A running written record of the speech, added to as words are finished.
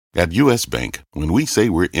At U.S. Bank, when we say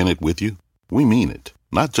we're in it with you, we mean it.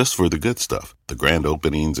 Not just for the good stuff, the grand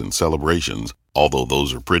openings and celebrations, although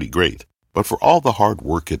those are pretty great, but for all the hard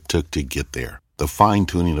work it took to get there. The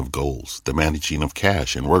fine-tuning of goals, the managing of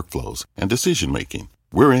cash and workflows, and decision-making.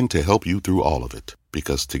 We're in to help you through all of it,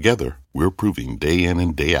 because together, we're proving day in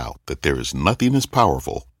and day out that there is nothing as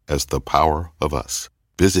powerful as the power of us.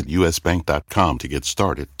 Visit usbank.com to get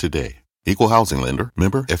started today. Equal housing lender,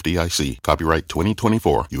 member FDIC, copyright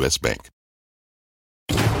 2024, U.S. Bank.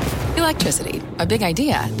 Electricity, a big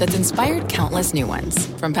idea that's inspired countless new ones.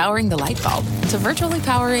 From powering the light bulb to virtually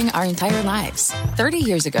powering our entire lives. 30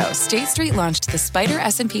 years ago, State Street launched the SPDR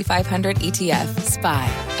S&P 500 ETF,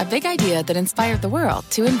 SPY. A big idea that inspired the world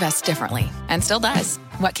to invest differently, and still does.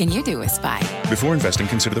 What can you do with SPY? Before investing,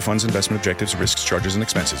 consider the fund's investment objectives, risks, charges, and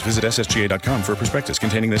expenses. Visit ssga.com for a prospectus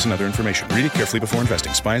containing this and other information. Read it carefully before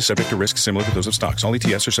investing. SPY is subject to risks similar to those of stocks. All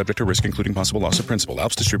ETFs are subject to risk, including possible loss of principal.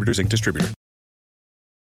 Alps Distributors, Inc. Distributor.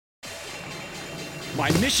 My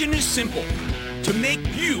mission is simple, to make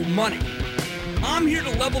you money. I'm here to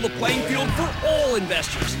level the playing field for all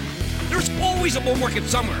investors. There's always a bull market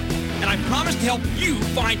somewhere, and I promise to help you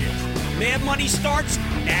find it. Mad Money starts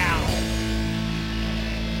now.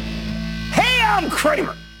 Hey, I'm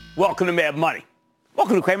Kramer. Welcome to Mad Money.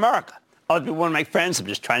 Welcome to Cramerica. I'll be one of my friends. I'm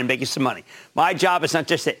just trying to make you some money. My job is not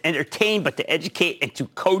just to entertain, but to educate and to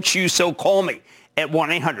coach you, so call me at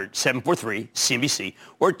 1-800-743-CNBC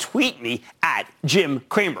or tweet me at Jim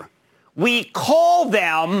Cramer. We call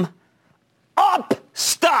them up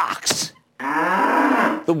stocks.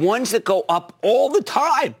 The ones that go up all the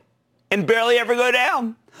time and barely ever go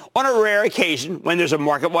down. On a rare occasion, when there's a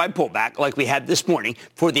market-wide pullback like we had this morning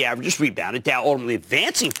for the averages rebounded, Dow ultimately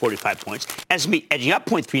advancing 45 points, S&P edging up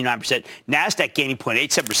 0.39%, NASDAQ gaining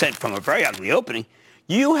 0.87% from a very ugly opening.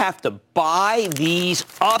 You have to buy these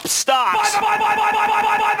up stocks.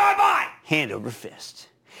 Buy. Hand over fist.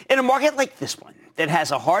 In a market like this one that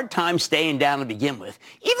has a hard time staying down to begin with,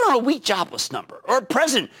 even on a weak jobless number, or a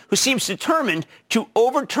president who seems determined to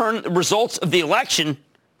overturn the results of the election,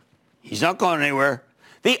 he's not going anywhere.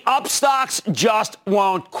 The up stocks just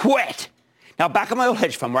won't quit. Now, back at my old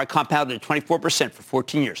hedge fund where I compounded at 24% for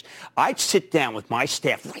 14 years, I'd sit down with my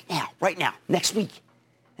staff right now, next week,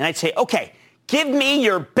 and I'd say, okay, give me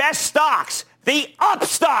your best stocks, the up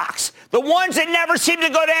stocks, the ones that never seem to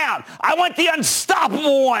go down. I want the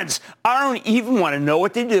unstoppable ones. I don't even want to know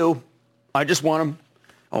what they do. I just want them.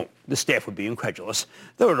 Oh, the staff would be incredulous.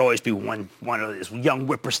 There would always be one of these young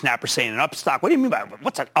whippersnappers saying an up stock. What do you mean by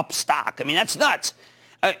what's an up stock? I mean, that's nuts.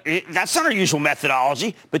 That's not our usual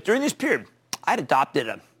methodology. But during this period, I'd adopted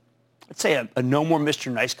a no more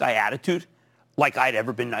Mr. Nice Guy attitude, like I'd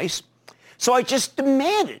ever been nice. So I just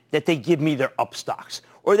demanded that they give me their up stocks,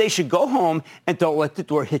 or they should go home and don't let the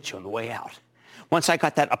door hit you on the way out. Once I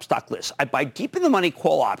got that up stock list, I buy deep in the money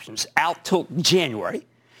call options out till January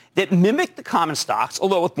that mimic the common stocks,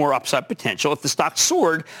 although with more upside potential. If the stock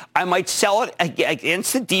soared, I might sell it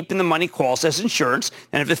against the deep in the money calls as insurance,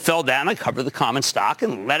 and if it fell down, I cover the common stock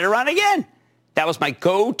and let it run again. That was my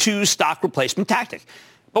go-to stock replacement tactic.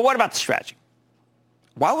 But what about the strategy?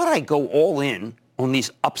 Why would I go all in on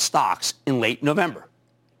these up stocks in late November,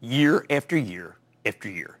 year after year after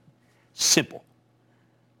year? Simple.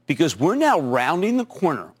 Because we're now rounding the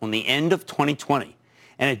corner on the end of 2020.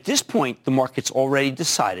 And at this point, the market's already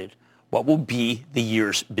decided what will be the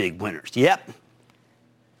year's big winners. Yep.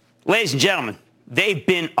 Ladies and gentlemen, they've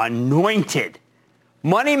been anointed.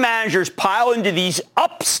 Money managers pile into these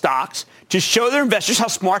up stocks to show their investors how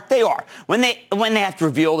smart they are. When they have to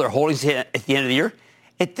reveal their holdings at the end of the year,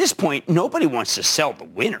 at this point, nobody wants to sell the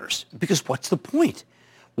winners, because what's the point?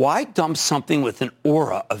 Why dump something with an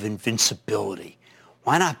aura of invincibility?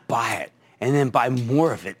 Why not buy it and then buy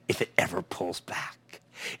more of it if it ever pulls back?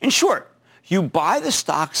 In short, you buy the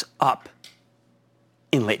stocks up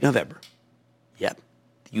in late November. Yep,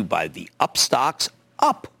 you buy the up stocks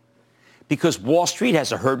up, because Wall Street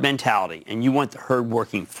has a herd mentality, and you want the herd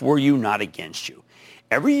working for you, not against you.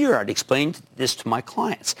 Every year, I'd explain this to my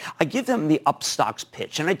clients. I give them the up stocks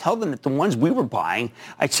pitch, and I tell them that the ones we were buying,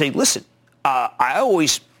 I'd say, listen,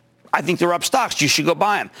 I think they're up stocks. You should go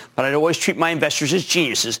buy them. But I'd always treat my investors as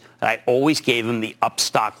geniuses, and I always gave them the up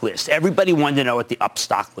stock list. Everybody wanted to know what the up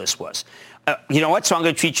stock list was. You know what? So I'm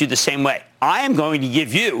going to treat you the same way. I am going to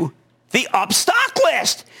give you the up stock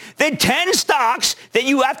list. The 10 stocks that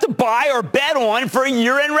you have to buy or bet on for a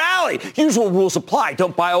year-end rally. Usual rules apply.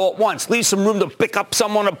 Don't buy all at once. Leave some room to pick up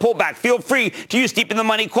some on a pullback. Feel free to use deep in the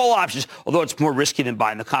money call options, although it's more risky than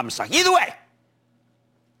buying the common stock. Either way,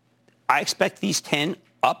 I expect these 10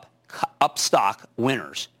 up stock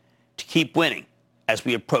winners to keep winning as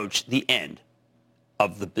we approach the end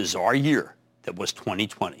of the bizarre year that was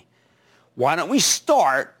 2020. Why don't we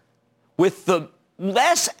start with the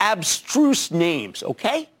less abstruse names,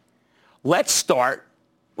 okay? Let's start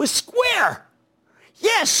with Square.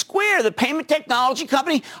 Yes, Square, the payment technology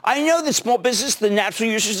company. I know that small business, the natural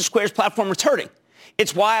users of Square's platform, is hurting.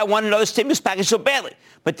 It's why I want another stimulus package so badly.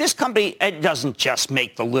 But this company, it doesn't just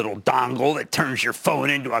make the little dongle that turns your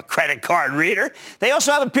phone into a credit card reader. They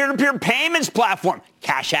also have a peer-to-peer payments platform,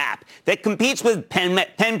 Cash App, that competes with Pen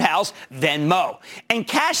Pal's Venmo. And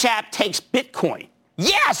Cash App takes Bitcoin.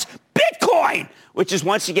 Yes, Bitcoin, which is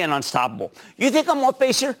once again unstoppable. You think I'm off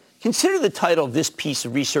base here? Consider the title of this piece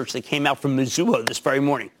of research that came out from Mizuho this very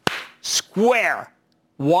morning. Square.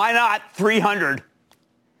 Why not 300?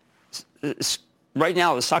 Right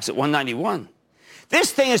now, the stock's at 191.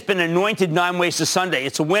 This thing has been anointed 9 ways to Sunday.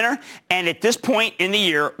 It's a winner, and at this point in the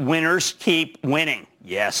year, winners keep winning.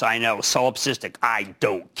 Yes, I know, solipsistic. I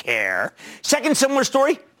don't care. Second similar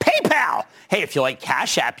story, PayPal. Hey, if you like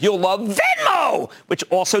Cash App, you'll love Venmo, which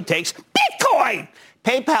also takes Bitcoin.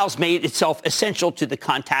 PayPal's made itself essential to the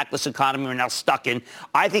contactless economy we're now stuck in.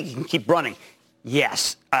 I think it can keep running.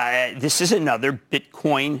 Yes, this is another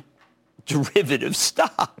Bitcoin derivative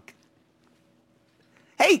stock.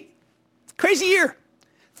 Hey, crazy year.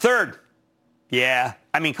 Third,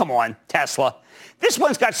 come on, Tesla. This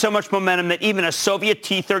one's got so much momentum that even a Soviet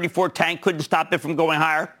T-34 tank couldn't stop it from going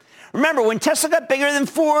higher. Remember, when Tesla got bigger than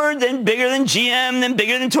Ford, then bigger than GM, then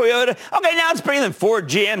bigger than Toyota. Okay, now it's bigger than Ford,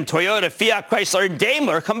 GM, Toyota, Fiat, Chrysler, and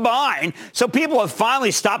Daimler combined. So people have finally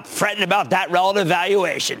stopped fretting about that relative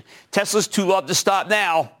valuation. Tesla's too low to stop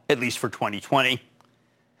now, at least for 2020.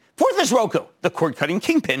 Fourth is Roku, the cord-cutting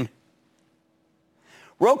kingpin.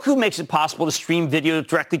 Roku makes it possible to stream video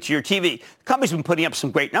directly to your TV. The company's been putting up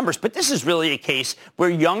some great numbers, but this is really a case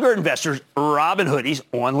where younger investors, Robin Hoodies,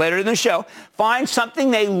 on later in the show, find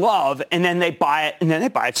something they love and then they buy it, and then they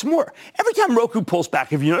buy it some more. Every time Roku pulls back,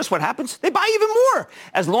 have you noticed what happens? They buy even more.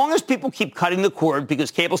 As long as people keep cutting the cord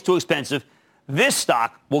because cable's too expensive, this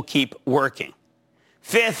stock will keep working.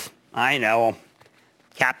 Fifth, I know,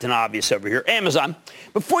 Captain Obvious over here, Amazon.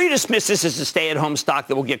 Before you dismiss this as a stay-at-home stock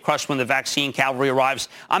that will get crushed when the vaccine cavalry arrives,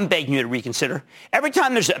 I'm begging you to reconsider. Every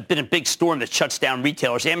time there's been a big storm that shuts down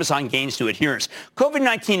retailers, Amazon gains to adherence.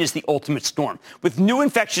 COVID-19 is the ultimate storm. With new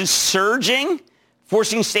infections surging,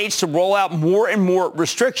 forcing states to roll out more and more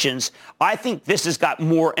restrictions, I think this has got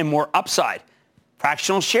more and more upside.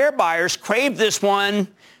 Fractional share buyers crave this one.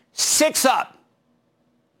 6 up.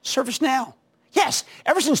 ServiceNow. Yes,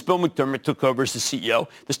 ever since Bill McDermott took over as the CEO,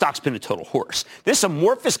 the stock's been a total horse. This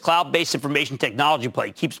amorphous cloud-based information technology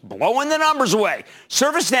play keeps blowing the numbers away.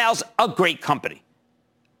 ServiceNow's a great company.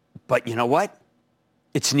 But you know what?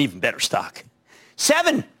 It's an even better stock.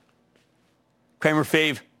 7, Kramer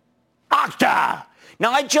fave, Okta.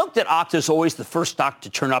 Now, I joke that Okta is always the first stock to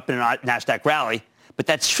turn up in a NASDAQ rally, but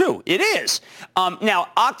that's true. It is. Now,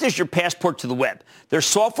 Okta is your passport to the web. Their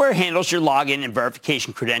software handles your login and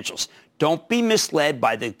verification credentials. Don't be misled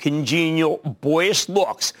by the congenial, boyish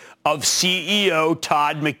looks of CEO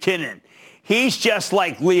Todd McKinnon. He's just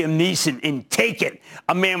like Liam Neeson in Taken,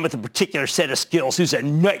 a man with a particular set of skills who's a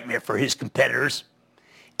nightmare for his competitors.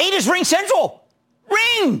 8 is RingCentral.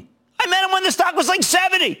 Ring! I met him when the stock was like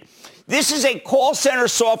 70. This is a call center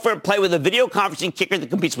software play with a video conferencing kicker that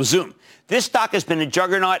competes with Zoom. This stock has been a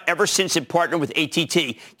juggernaut ever since it partnered with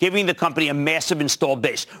AT&T, giving the company a massive installed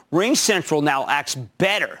base. RingCentral now acts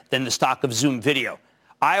better than the stock of Zoom Video.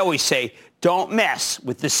 I always say, don't mess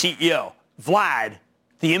with the CEO, Vlad,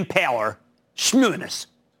 the Impaler, Schmunis.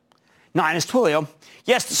 9 is Twilio.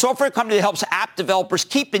 Yes, the software company that helps app developers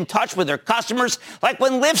keep in touch with their customers, like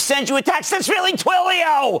when Lyft sends you a text. That's really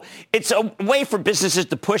Twilio. It's a way for businesses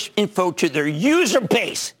to push info to their user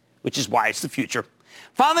base, which is why it's the future.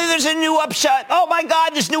 Finally, there's a new upshot. Oh, my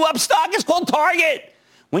God, this new up stock is called Target.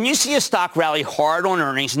 When you see a stock rally hard on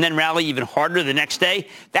earnings and then rally even harder the next day,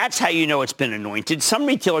 that's how you know it's been anointed. Some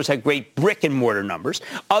retailers had great brick and mortar numbers.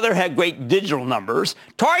 Others had great digital numbers.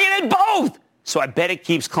 Target had both. So I bet it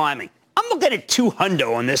keeps climbing. I'm looking at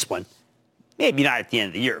 $200 on this one. Maybe not at the end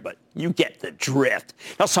of the year, but you get the drift.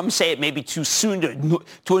 Now, some say it may be too soon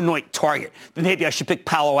to anoint Target. But maybe I should pick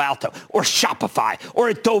Palo Alto or Shopify or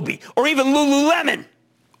Adobe or even Lululemon.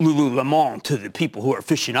 Lululemon to the people who are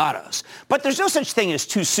aficionados. But there's no such thing as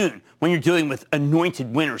too soon when you're dealing with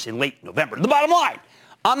anointed winners in late November. The bottom line,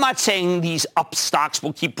 I'm not saying these up stocks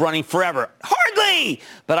will keep running forever. Hardly!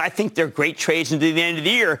 But I think they're great trades into the end of the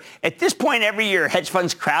year. At this point every year, hedge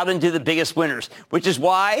funds crowd into the biggest winners, which is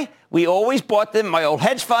why we always bought them, my old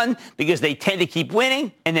hedge fund, because they tend to keep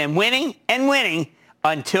winning and then winning and winning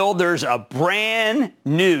until there's a brand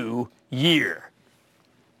new year.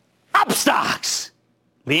 Up stocks!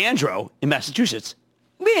 Leandro in Massachusetts.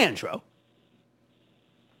 Leandro.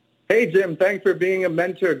 Hey, Jim. Thanks for being a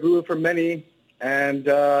mentor, guru for many. And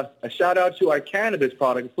a shout out to our cannabis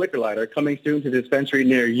product, Flicker Lighter, coming soon to a dispensary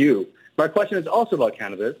near you. My question is also about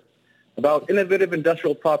cannabis, about innovative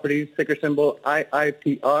industrial properties, ticker symbol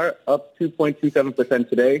IIPR, up 2.27%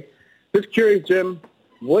 today. Just curious, Jim,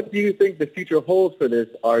 what do you think the future holds for this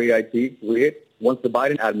REIT once the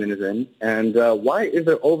Biden admin is in? And why is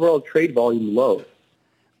their overall trade volume low?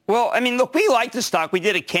 Well, I mean, look, we like the stock. We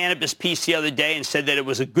did a cannabis piece the other day and said that it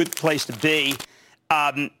was a good place to be.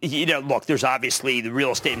 Look, there's obviously the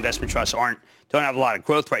real estate investment trusts don't have a lot of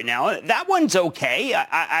growth right now. That one's okay.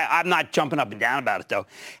 I'm not jumping up and down about it, though.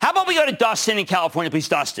 How about we go to Dustin in California, please,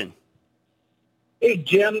 Dustin? Hey,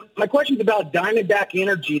 Jim. My question's about Diamondback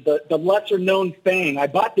Energy, the lesser-known FANG. I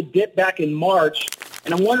bought the dip back in March,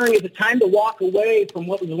 and I'm wondering, is it time to walk away from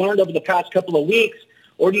what we've learned over the past couple of weeks,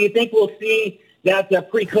 or do you think we'll see that the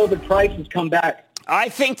pre-COVID prices come back? I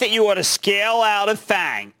think that you ought to scale out of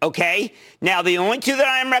FANG, okay? Now, the only two that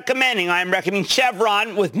I'm recommending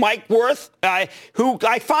Chevron with Mike Wirth, who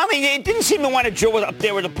I finally didn't seem to want to drill up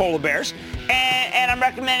there with the polar bears, and I'm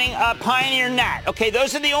recommending Pioneer Nat, okay?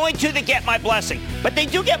 Those are the only two that get my blessing, but they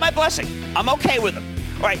do get my blessing. I'm okay with them.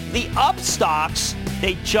 All right, the up stocks,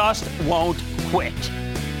 they just won't quit.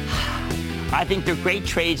 I think they're great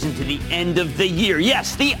trades into the end of the year.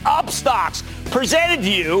 Yes, the up stocks presented to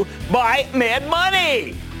you by Mad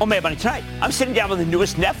Money. On Mad Money tonight, I'm sitting down with the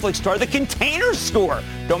newest Netflix star, The Container Store.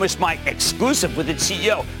 Don't miss my exclusive with its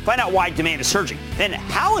CEO. Find out why demand is surging. Then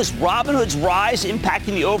how is Robinhood's rise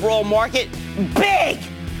impacting the overall market? Big!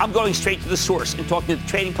 I'm going straight to the source and talking to the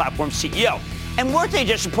trading platform CEO. And Workday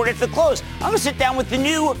just reported for the close. I'm going to sit down with the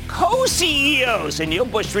new co-CEOs, Anil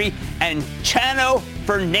Bhusri and Chano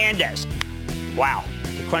Fernandez. Wow,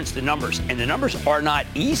 to crunch the numbers. And the numbers are not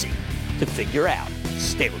easy to figure out.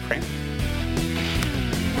 Stay with Cramer.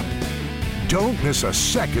 Don't miss a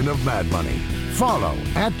second of Mad Money. Follow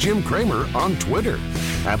 @Jim Cramer on Twitter.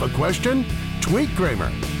 Have a question? Tweet Cramer.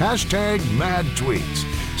 #MadTweets.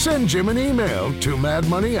 Send Jim an email to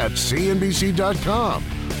madmoney@cnbc.com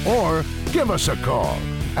or give us a call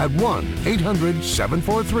at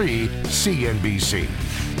 1-800-743-CNBC.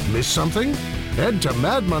 Miss something? Head to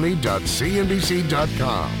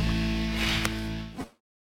madmoney.cnbc.com.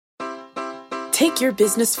 Take your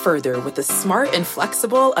business further with the smart and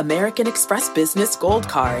flexible American Express Business Gold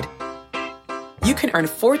Card. You can earn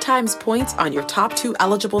 4 times points on your top 2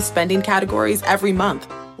 eligible spending categories every month,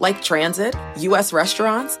 like transit, U.S.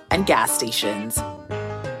 restaurants, and gas stations.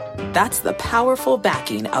 That's the powerful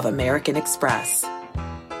backing of American Express.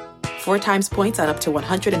 4 times points on up to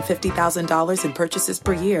 $150,000 in purchases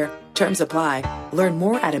per year. Terms apply. Learn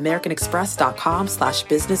more at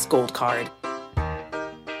americanexpress.com/businessgoldcard.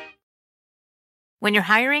 When you're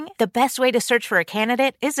hiring, the best way to search for a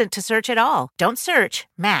candidate isn't to search at all. Don't search,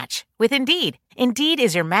 match with Indeed. Indeed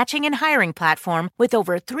is your matching and hiring platform with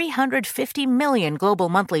over 350 million global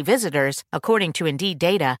monthly visitors, according to Indeed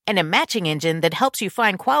data, and a matching engine that helps you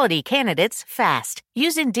find quality candidates fast.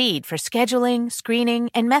 Use Indeed for scheduling, screening,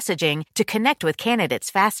 and messaging to connect with candidates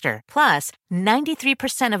faster. Plus,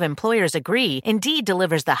 93% of employers agree Indeed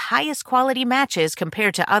delivers the highest quality matches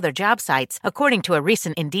compared to other job sites, according to a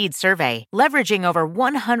recent Indeed survey. Leveraging over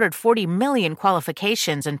 140 million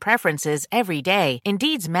qualifications and preferences every day,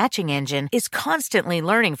 Indeed's matching engine is constantly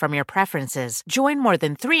learning from your preferences. Join more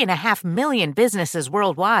than 3.5 million businesses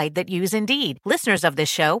worldwide that use Indeed. Listeners of this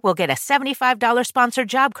show will get a $75 sponsored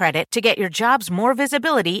job credit to get your jobs more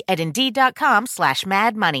visibility at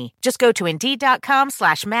Indeed.com/madmoney. Just go to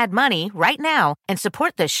Indeed.com/madmoney right now and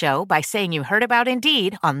support this show by saying you heard about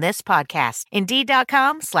Indeed on this podcast.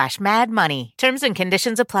 Indeed.com/madmoney. Terms and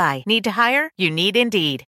conditions apply. Need to hire? You need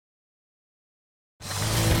Indeed.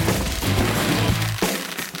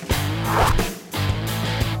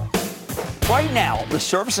 Right now, the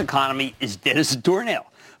service economy is dead as a doornail.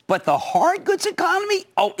 But the hard goods economy,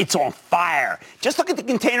 it's on fire. Just look at the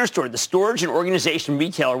Container Store, the storage and organization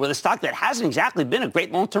retailer with a stock that hasn't exactly been a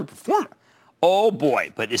great long-term performer. Oh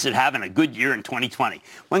boy, but is it having a good year in 2020?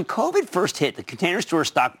 When COVID first hit, the Container Store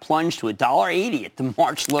stock plunged to $1.80 at the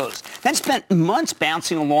March lows, then spent months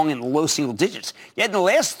bouncing along in the low single digits. Yet in the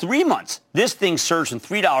last 3 months, this thing surged from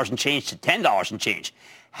 $3 and change to $10 and change.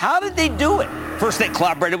 How did they do it? First, they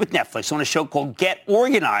collaborated with Netflix on a show called Get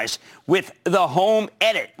Organized with The Home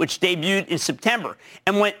Edit, which debuted in September.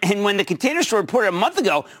 And when the Container Store reported a month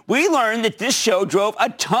ago, we learned that this show drove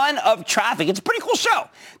a ton of traffic. It's a pretty cool show.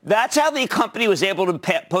 That's how the company was able to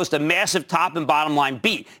post a massive top and bottom line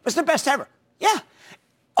beat. It was their best ever. Yeah.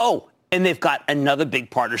 Oh, And they've got another big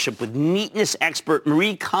partnership with neatness expert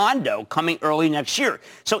Marie Kondo coming early next year.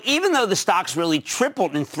 So even though the stock's really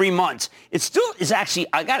tripled in 3 months, it still is actually,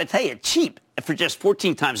 I got to tell you, cheap for just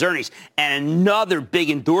 14 times earnings, and another big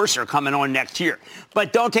endorser coming on next year.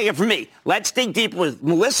 But don't take it from me. Let's dig deeper with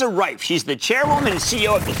Melissa Reif. She's the chairwoman and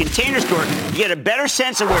CEO of the Container Store. You get a better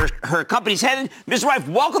sense of where her company's headed. Ms. Reif,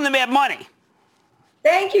 welcome to Mad Money.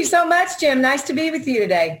 Thank you so much, Jim. Nice to be with you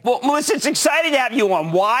today. Well, Melissa, it's exciting to have you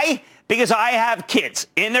on. Why? Because I have kids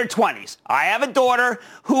in their 20s. I have a daughter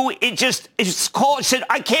who said,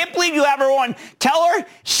 I can't believe you have her on. Tell her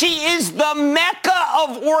she is the mecca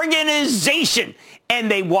of organization.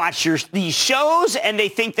 And they watch these shows, and they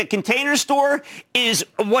think the Container Store is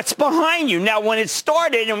what's behind you. Now, when it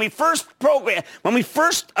started, and we first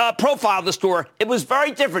profiled the store, it was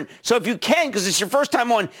very different. So if you can, because it's your first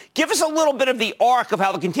time on, give us a little bit of the arc of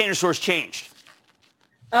how the Container Store's changed.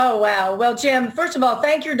 Oh, wow. Well, Jim, first of all,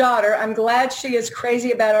 thank your daughter. I'm glad she is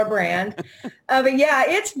crazy about our brand. But yeah,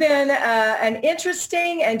 it's been an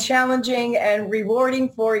interesting and challenging and rewarding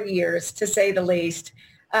 4 years, to say the least.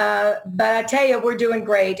 But I tell you, we're doing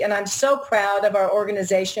great. And I'm so proud of our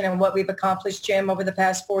organization and what we've accomplished, Jim, over the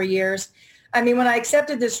past 4 years. I mean, when I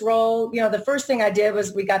accepted this role, the first thing I did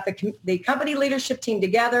was we got the company leadership team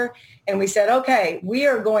together, and we said, okay, we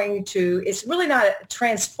are going to, it's really not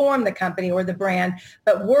transform the company or the brand,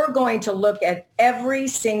 but we're going to look at every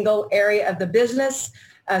single area of the business,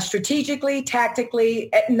 strategically,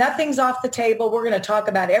 tactically. Nothing's off the table. We're going to talk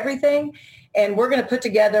about everything, and we're going to put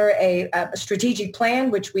together a strategic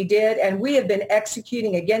plan, which we did, and we have been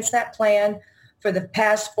executing against that plan for the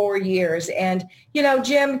past 4 years. And,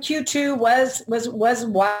 Jim, Q2 was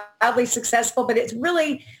wildly successful, but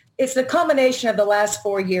it's the culmination of the last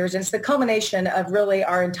 4 years. And it's the culmination of really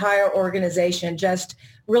our entire organization just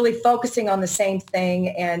really focusing on the same thing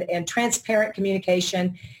and transparent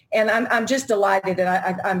communication. And I'm just delighted,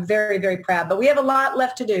 and I'm very, very proud. But we have a lot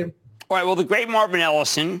left to do. All right. Well, the great Marvin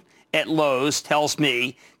Ellison at Lowe's tells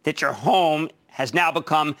me that your home has now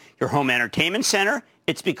become your home entertainment center.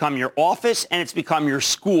 It's become your office, and it's become your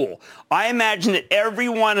school. I imagine that every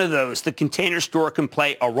one of those, the Container Store can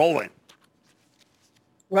play a role in.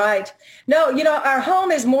 Right. No, our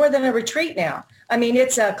home is more than a retreat now. I mean,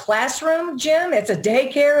 it's a classroom, Jim. It's a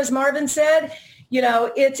daycare, as Marvin said.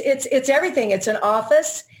 It's everything. It's an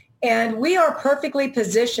office. And we are perfectly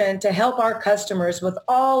positioned to help our customers with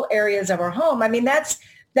all areas of our home. I mean, that's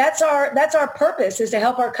our purpose, is to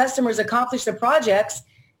help our customers accomplish their projects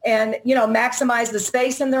and, maximize the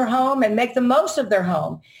space in their home and make the most of their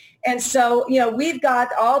home. And so, we've got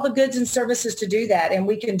all the goods and services to do that. And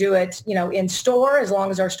we can do it, in store, as long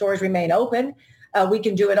as our stores remain open. We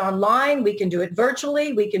can do it online. We can do it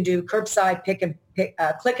virtually. We can do curbside click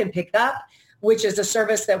and pick up, which is a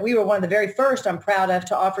service that we were one of the very first, I'm proud of,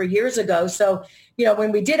 to offer years ago. So,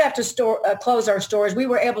 when we did have to close our stores, we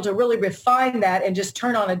were able to really refine that and just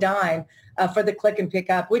turn on a dime for the click and pick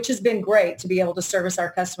up, which has been great to be able to service our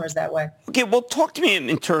customers that way. Okay, well, talk to me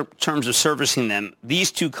in terms of servicing them.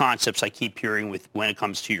 These two concepts I keep hearing when it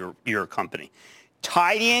comes to your company: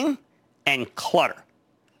 tidying and clutter.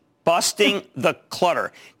 Busting the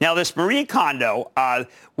clutter. Now, this Marie Kondo,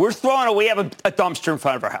 we have a dumpster in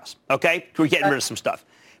front of our house, okay? We're getting rid of some stuff.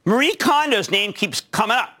 Marie Kondo's name keeps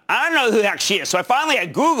coming up. I don't know who the heck she is. So I finally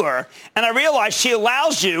had Google her, and I realized she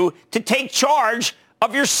allows you to take charge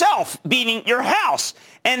of yourself, meaning your house.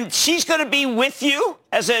 And she's going to be with you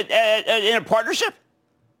as in a partnership?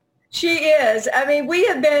 She is. I mean, we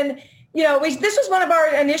have been, this was one of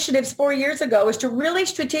our initiatives 4 years ago, is to really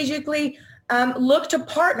strategically look to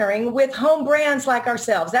partnering with home brands like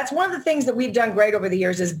ourselves. That's one of the things that we've done great over the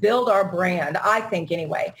years, is build our brand, I think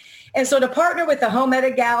anyway. And so to partner with the Home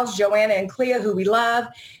Edit gals, Joanna and Clea, who we love,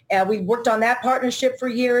 we worked on that partnership for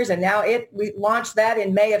years, and now we launched that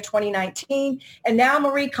in May of 2019. And now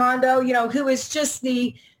Marie Kondo, who is just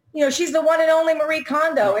she's the one and only Marie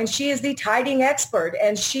Kondo, and she is the tidying expert.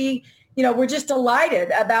 And she, we're just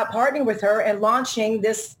delighted about partnering with her and launching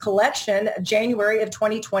this collection January of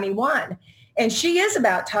 2021. And she is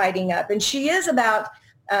about tidying up, and she is about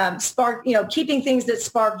keeping things that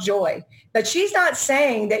spark joy. But she's not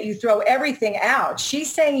saying that you throw everything out.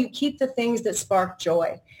 She's saying you keep the things that spark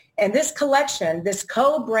joy. And this collection, this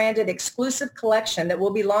co-branded exclusive collection that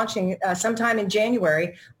we'll be launching sometime in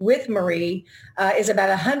January with Marie, is about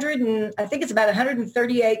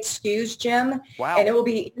 138 SKUs, Jim. Wow. And it will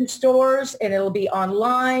be in stores, and it'll be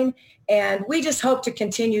online. And we just hope to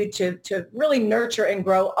continue to really nurture and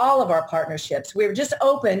grow all of our partnerships. We're just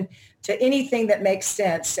open to anything that makes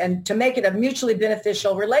sense, and to make it a mutually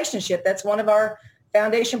beneficial relationship. That's one of our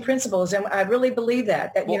foundation principles. And I really believe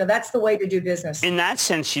that that's the way to do business. In that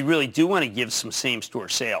sense, you really do want to give some same-store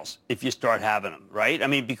sales if you start having them, right? I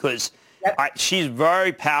mean, because she's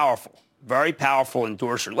very powerful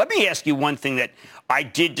endorser. Let me ask you one thing that I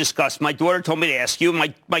did discuss. My daughter told me to ask you.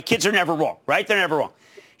 My kids are never wrong, right? They're never wrong.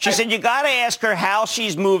 She said you got to ask her how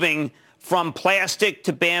she's moving from plastic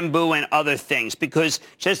to bamboo and other things, because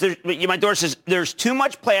she says my daughter says there's too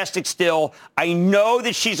much plastic still. I know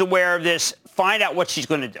that she's aware of this. Find out what she's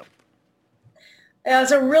going to do.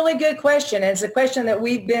 It's a really good question. It's a question that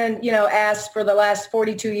we've been, asked for the last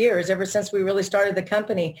 42 years, ever since we really started the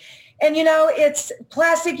company. And, it's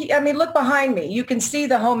plastic. I mean, look behind me. You can see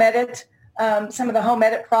the Home Edit, some of the Home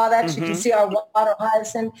Edit products. Mm-hmm. You can see our water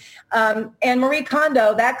hyacinth. And Marie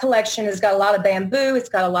Kondo, that collection has got a lot of bamboo. It's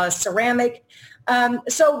got a lot of ceramic.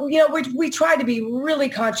 So, we try to be really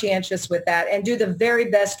conscientious with that and do the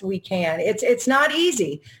very best we can. It's not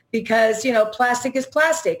easy because, plastic is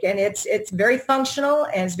plastic, and it's very functional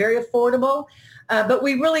and it's very affordable. But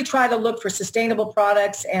we really try to look for sustainable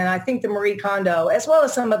products. And I think the Marie Kondo, as well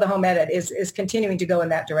as some of the Home Edit, is continuing to go in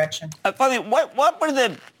that direction. Finally, what were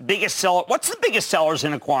the biggest sellers? What's the biggest sellers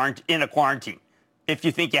in a quarantine? If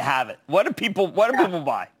you think you have it, what do people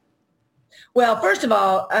buy? Well, first of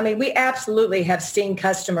all, I mean, we absolutely have seen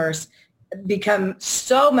customers become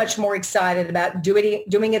so much more excited about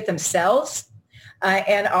doing it themselves.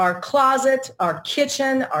 And our closet, our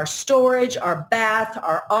kitchen, our storage, our bath,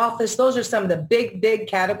 our office, those are some of the big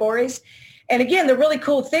categories. And again, the really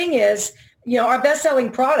cool thing is, our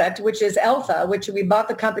best-selling product, which is Elfa, which we bought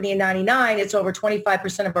the company in 99, it's over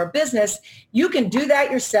 25% of our business. You can do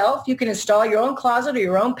that yourself. You can install your own closet or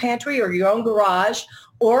your own pantry or your own garage.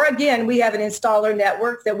 Or again, we have an installer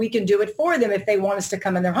network that we can do it for them if they want us to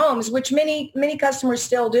come in their homes, which many customers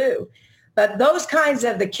still do. But those kinds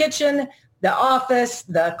of the kitchen, the office,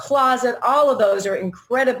 the closet, all of those are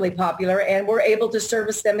incredibly popular, and we're able to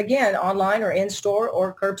service them again online or in store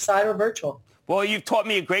or curbside or virtual. Well, you've taught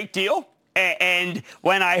me a great deal. And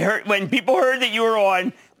when people heard that you were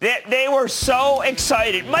on, they were so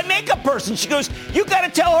excited. My makeup person, she goes, you got to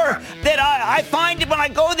tell her that I find when I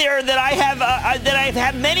go there that I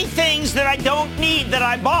have many things that I don't need that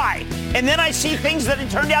I buy. And then I see things that it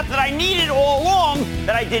turned out that I needed all along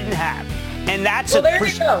that I didn't have. And that's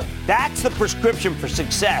that's the prescription for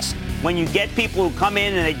success. When you get people who come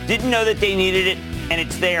in and they didn't know that they needed it, and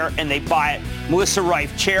it's there, and they buy it. Melissa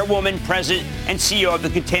Reif, Chairwoman, President, and CEO of The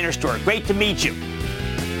Container Store. Great to meet you.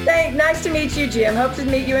 Nice to meet you, Jim. Hope to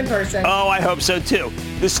meet you in person. Oh, I hope so, too.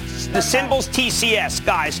 The symbol's TCS.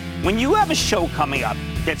 Guys, when you have a show coming up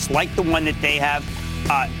that's like the one that they have,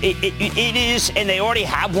 it is, and they already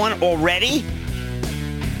have one already,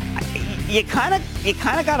 you kind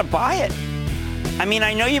of got to buy it. I mean,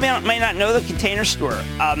 I know you may not know The Container Store.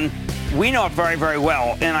 We know it very, very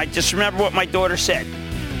well. And I just remember what my daughter said.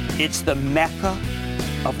 It's the mecca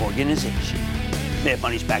of organization. Mad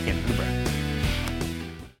Money's back into the break.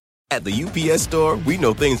 At the UPS Store, we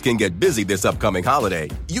know things can get busy this upcoming holiday.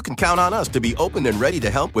 You can count on us to be open and ready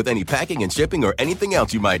to help with any packing and shipping or anything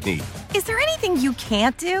else you might need. Is there anything you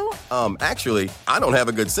can't do? Actually, I don't have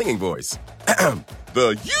a good singing voice.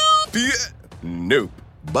 The UPS... Nope.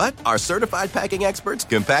 But our certified packing experts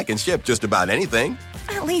can pack and ship just about anything.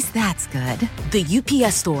 At least that's good. The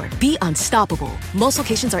UPS Store. Be unstoppable. Most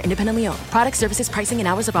locations are independently owned. Product, services, pricing, and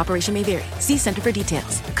hours of operation may vary. See Center for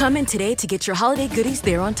details. Come in today to get your holiday goodies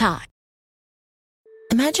there on time.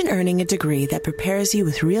 Imagine earning a degree that prepares you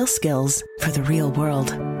with real skills for the real world.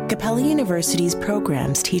 Capella University's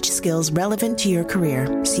programs teach skills relevant to your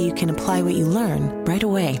career so you can apply what you learn right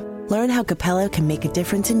away. Learn how Capella can make a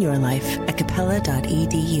difference in your life at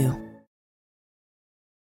capella.edu.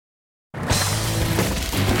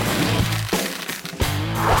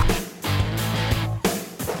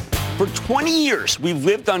 For 20 years, we've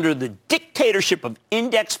lived under the dictatorship of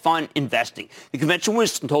index fund investing. The conventional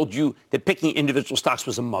wisdom told you that picking individual stocks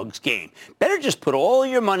was a mug's game. Better just put all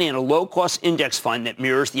your money in a low-cost index fund that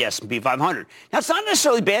mirrors the S&P 500. Now, it's not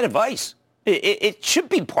necessarily bad advice. It should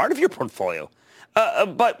be part of your portfolio.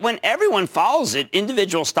 But when everyone follows it,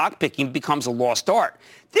 individual stock picking becomes a lost art.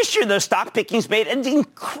 This year, those stock pickings made an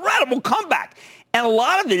incredible comeback. And a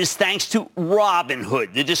lot of it is thanks to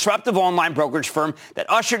Robinhood, the disruptive online brokerage firm that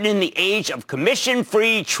ushered in the age of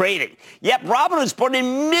commission-free trading. Yep, Robinhood's brought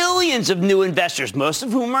in millions of new investors, most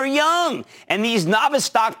of whom are young. And these novice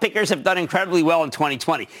stock pickers have done incredibly well in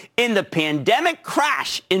 2020. In the pandemic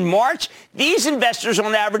crash in March, these investors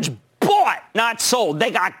on average bought, not sold. They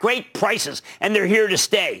got great prices, and they're here to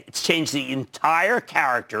stay. It's changed the entire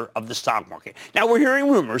character of the stock market. Now, we're hearing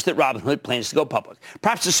rumors that Robinhood plans to go public,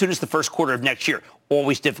 perhaps as soon as the first quarter of next year.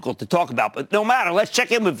 always difficult to talk about. But no matter, let's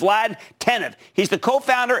check in with Vlad Tenev. He's the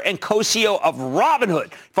co-founder and co-CEO of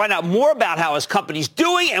Robinhood. Find out more about how his company's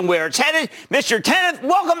doing and where it's headed. Mr. Tenev,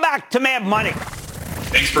 welcome back to Mad Money.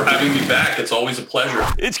 Thanks for having me back. It's always a pleasure.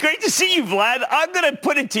 It's great to see you, Vlad. I'm going to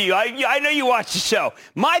put it to you. I know you watch the show.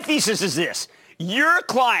 My thesis is this. Your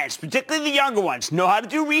clients, particularly the younger ones, know how to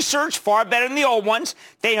do research far better than the old ones.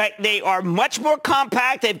 They are much more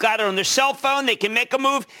compact. They've got it on their cell phone. They can make a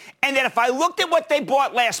move. And then if I looked at what they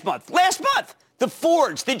bought last month, the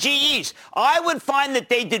Fords, the GEs, I would find that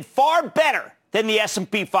they did far better than the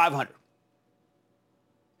S&P 500.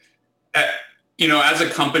 As a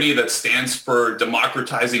company that stands for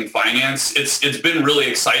democratizing finance, it's been really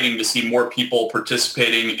exciting to see more people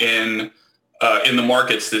participating in the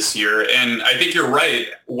markets this year. And I think you're right.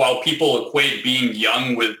 While people equate being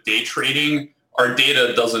young with day trading, our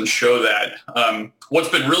data doesn't show that. What's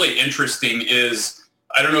been really interesting is,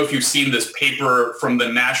 I don't know if you've seen this paper from the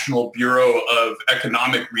National Bureau of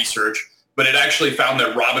Economic Research, but it actually found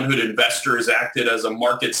that Robinhood investors acted as a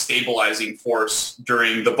market stabilizing force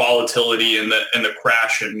during the volatility and the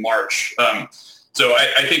crash in March. So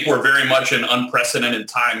I think we're very much in unprecedented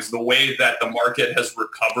times. The way that the market has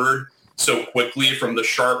recovered so quickly from the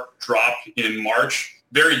sharp drop in March,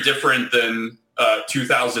 very different than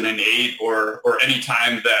 2008 or any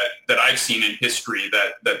time that I've seen in history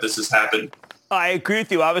that this has happened. I agree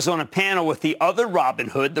with you. I was on a panel with the other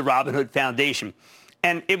Robinhood, the Robinhood Foundation,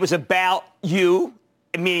 and it was about you,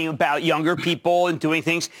 meaning about younger people and doing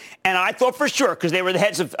things. And I thought for sure, because they were the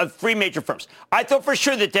heads of three major firms, I thought for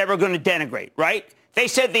sure that they were going to denigrate, right? They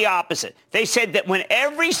said the opposite. They said that when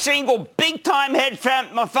every single big-time hedge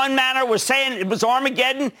fund manager was saying it was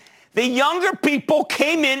Armageddon, the younger people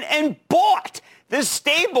came in and bought. This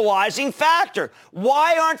stabilizing factor.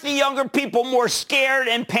 Why aren't the younger people more scared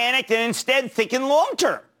and panicked and instead thinking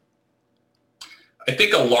long-term? I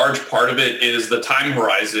think a large part of it is the time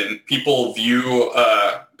horizon. People view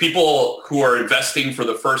people who are investing for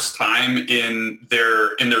the first time in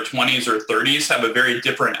their 20s or 30s have a very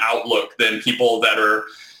different outlook than people that are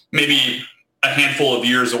maybe a handful of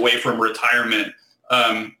years away from retirement.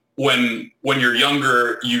 When you're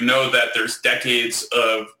younger, you know that there's decades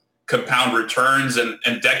of compound returns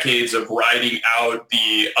and decades of riding out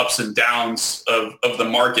the ups and downs of the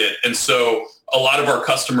market. And so a lot of our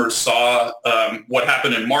customers saw what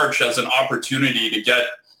happened in March as an opportunity to get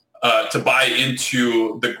to buy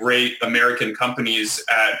into the great American companies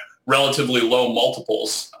at relatively low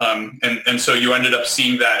multiples. And so you ended up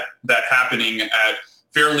seeing that happening at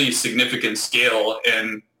fairly significant scale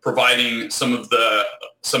and providing some of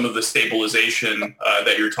the stabilization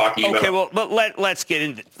that you're talking about. Okay, well, let's get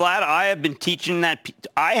into it. Vlad, I have been teaching that.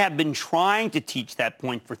 I have been trying to teach that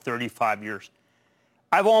point for 35 years.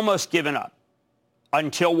 I've almost given up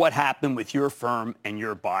until what happened with your firm and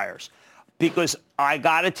your buyers. Because I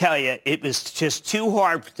got to tell you, it was just too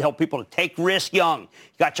hard to tell people to take risk young. You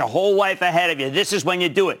got your whole life ahead of you. This is when you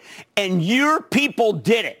do it. And your people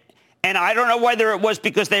did it. And I don't know whether it was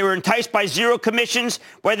because they were enticed by zero commissions,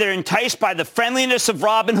 whether they're enticed by the friendliness of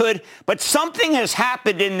Robinhood, but something has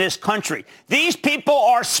happened in this country. These people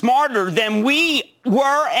are smarter than we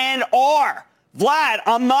were and are. Vlad,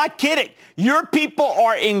 I'm not kidding. Your people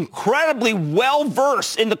are incredibly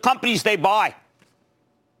well-versed in the companies they buy.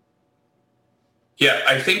 Yeah,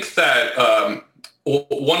 I think that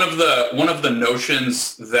one of the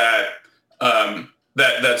notions that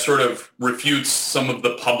that sort of refutes some of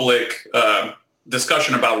the public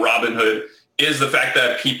discussion about Robinhood is the fact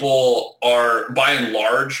that people are, by and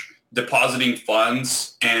large, depositing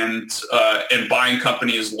funds and buying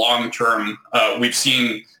companies long term. We've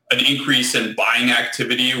seen an increase in buying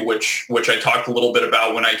activity, which I talked a little bit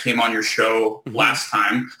about when I came on your show last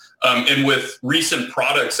time. And with recent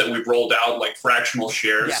products that we've rolled out, like fractional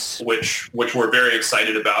shares, yes, which we're very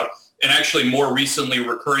excited about, and actually more recently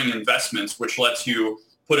recurring investments, which lets you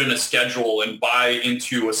put in a schedule and buy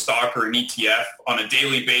into a stock or an ETF on a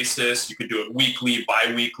daily basis. You could do it weekly,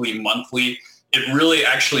 bi-weekly, monthly. It really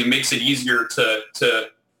actually makes it easier to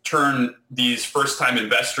turn these first-time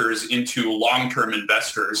investors into long-term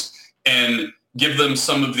investors and give them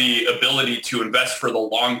some of the ability to invest for the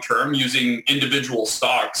long term using individual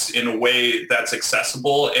stocks in a way that's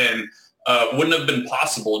accessible and wouldn't have been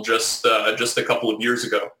possible just a couple of years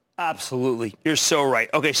ago. Absolutely. You're so right.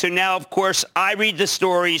 Okay, so now, of course, I read the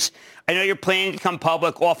stories. I know you're planning to come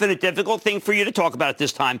public, often a difficult thing for you to talk about at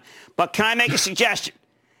this time. But can I make a suggestion?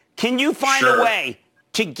 Can you find a way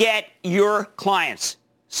to get your clients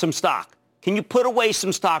some stock? Can you put away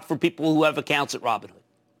some stock for people who have accounts at Robinhood?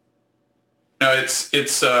 No,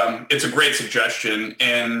 it's a great suggestion,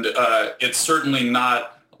 and it's certainly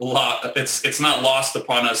not it's not lost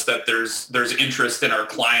upon us that there's interest in our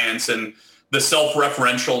clients, and the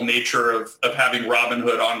self-referential nature of having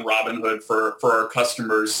Robinhood on Robinhood for our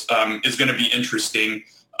customers is going to be interesting.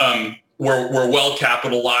 We're well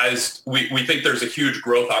capitalized. We think there's a huge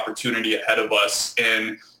growth opportunity ahead of us,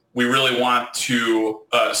 and we really want to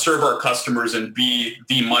serve our customers and be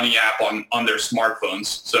the money app on their smartphones.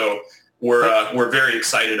 So we're very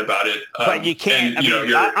excited about it. But you can't.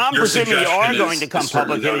 And, I'm presuming you are going to come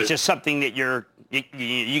public, and noted. it's just something that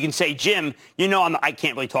you can say, Jim. I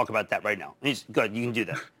can't really talk about that right now. He's good. You can do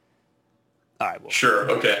that. All right. Well.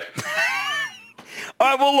 Sure. Okay. All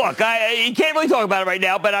right, well, look, you can't really talk about it right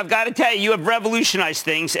now, but I've got to tell you have revolutionized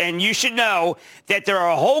things, and you should know that there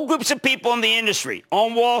are whole groups of people in the industry,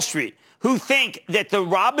 on Wall Street, who think that the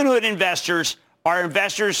Robinhood investors are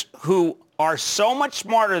investors who are so much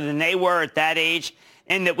smarter than they were at that age,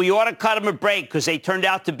 and that we ought to cut them a break because they turned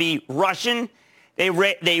out to be Russian.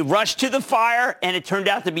 They rushed to the fire, and it turned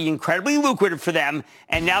out to be incredibly lucrative for them.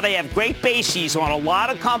 And now they have great bases on a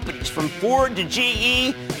lot of companies, from Ford to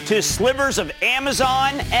GE to slivers of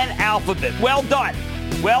Amazon and Alphabet. Well done.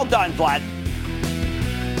 Well done, Vlad.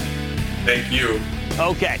 Thank you.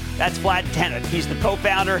 Okay, that's Vlad Tenet. He's the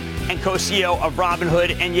co-founder and co-CEO of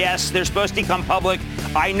Robinhood. And yes, they're supposed to become public.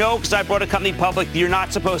 I know because I brought a company public. You're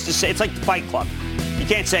not supposed to say. It's like the Fight Club. You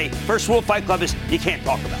can't say, first rule of Fight Club is you can't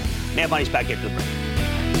talk about it. Mad Money's back after the break.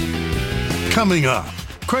 Coming up,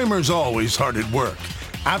 Cramer's always hard at work.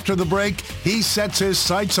 After the break, he sets his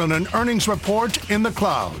sights on an earnings report in the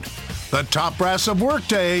cloud. The top brass of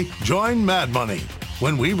Workday join Mad Money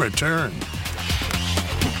when we return.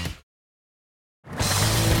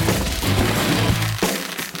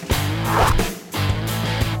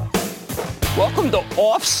 Welcome to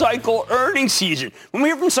off-cycle earnings season. When we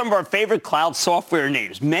hear from some of our favorite cloud software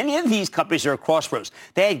names, many of these companies are at crossroads.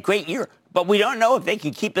 They had a great year, but we don't know if they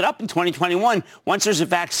can keep it up in 2021 once there's a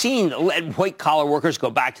vaccine to let white-collar workers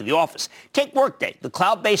go back to the office. Take Workday, the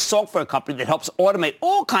cloud-based software company that helps automate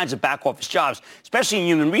all kinds of back-office jobs, especially in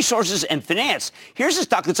human resources and finance. Here's a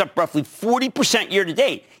stock that's up roughly 40%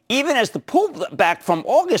 year-to-date, even as the pullback from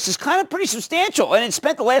August is kind of pretty substantial, and it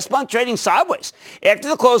spent the last month trading sideways. After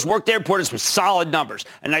the close, Workday reported some solid numbers,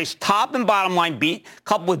 a nice top and bottom line beat,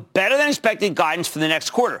 coupled with better-than-expected guidance for the next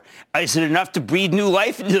quarter. Is it enough to breathe new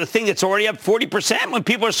life into the thing that's already up 40% when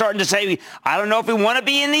people are starting to say, I don't know if we want to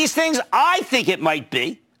be in these things? I think it might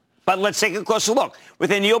be. But let's take a closer look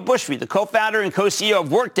with Aneel Bhusri, the co-founder and co-CEO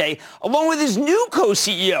of Workday, along with his new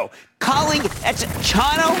co-CEO, colleague, that's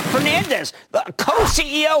Chano Fernandez, the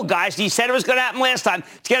co-CEO, guys. He said it was going to happen last time.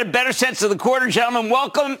 To get a better sense of the quarter, gentlemen,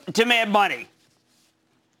 welcome to Mad Money.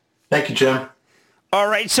 Thank you, Jim. All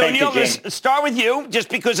right, so Aneel, let's start with you, just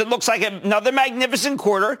because it looks like another magnificent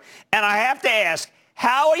quarter. And I have to ask,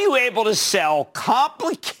 how are you able to sell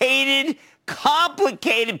complicated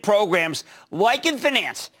programs like in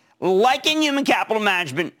finance, like in human capital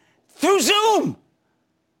management, through Zoom?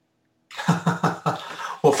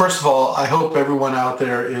 Well, first of all, I hope everyone out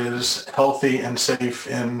there is healthy and safe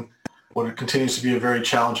in what continues to be a very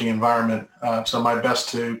challenging environment. So my best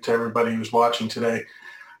to everybody who's watching today.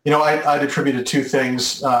 I'd attribute it to two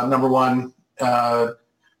things. Number one,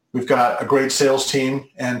 we've got a great sales team,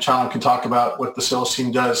 and Chano can talk about what the sales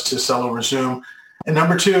team does to sell over Zoom. And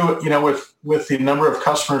number two, with the number of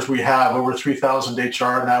customers we have, over 3,000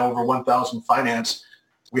 HR, now over 1,000 finance,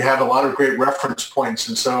 we have a lot of great reference points.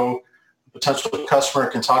 And so the potential customer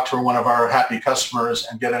can talk to one of our happy customers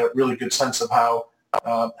and get a really good sense of how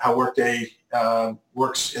Workday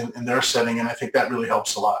works in their setting. And I think that really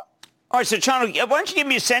helps a lot. All right, so Chano, why don't you give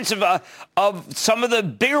me a sense of some of the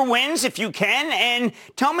bigger wins, if you can, and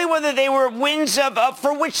tell me whether they were wins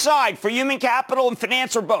for which side, for human capital and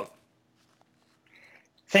finance, or both?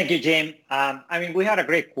 Thank you, Jim. We had a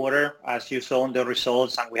great quarter, as you saw in the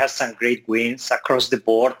results, and we had some great wins across the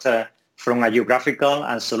board from a geographical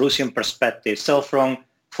and solution perspective. So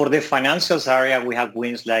for the financials area, we have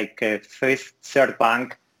wins like Fifth Third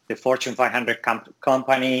Bank, the Fortune 500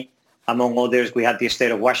 company. Among others, we had the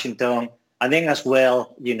state of Washington. And then as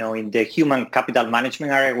well, in the human capital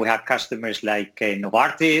management area, we have customers like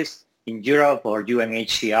Novartis in Europe or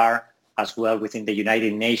UNHCR as well within the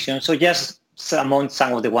United Nations. So just among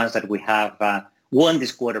some of the ones that we have won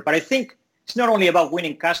this quarter. But I think it's not only about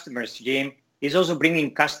winning customers, Jim. It's also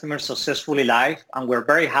bringing customers successfully live. And we're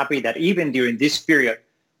very happy that even during this period,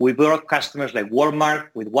 we brought customers like Walmart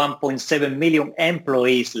with 1.7 million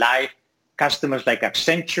employees live, customers like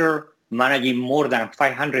Accenture managing more than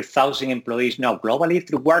 500,000 employees now globally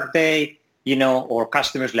through Workday, or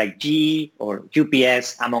customers like GE or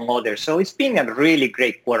UPS, among others. So it's been a really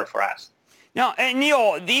great quarter for us. Now, and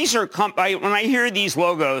Neil, these are when I hear these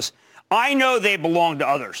logos, I know they belong to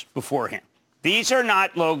others beforehand. These are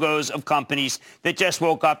not logos of companies that just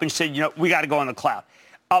woke up and said, we got to go on the cloud.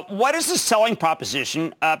 What is the selling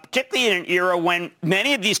proposition, particularly in an era when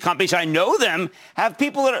many of these companies, I know them, have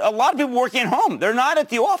a lot of people working at home. They're not at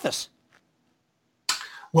the office.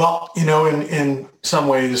 Well, in some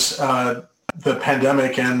ways, the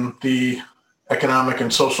pandemic and the economic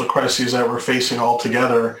and social crises that we're facing all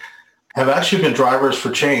together have actually been drivers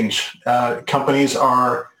for change. Companies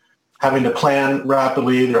are having to plan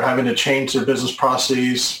rapidly. They're having to change their business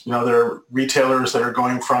processes. There are retailers that are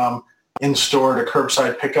going from in-store to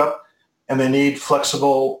curbside pickup, and they need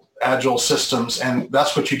flexible, agile systems. And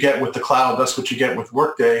that's what you get with the cloud. That's what you get with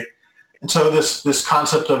Workday. And so this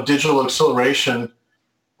concept of digital acceleration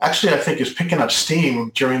actually, I think, is picking up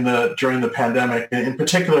steam during the pandemic, and in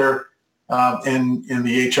particular in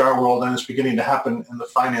the HR world, and it's beginning to happen in the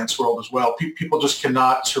finance world as well. People just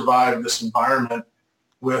cannot survive this environment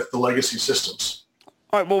with the legacy systems.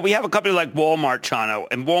 All right. Well, we have a company like Walmart, Chano,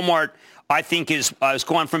 and Walmart, I think, is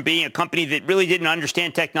going from being a company that really didn't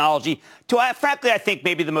understand technology to, frankly, I think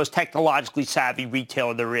maybe the most technologically savvy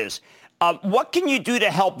retailer there is. What can you do to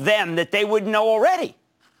help them that they wouldn't know already?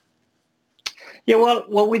 Yeah, well,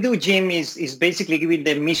 what we do, Jim, is basically giving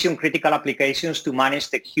them mission-critical applications to manage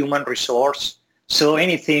the human resource. So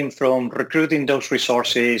anything from recruiting those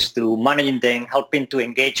resources to managing them, helping to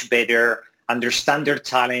engage better, understand their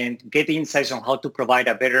talent, get insights on how to provide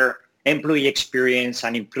a better employee experience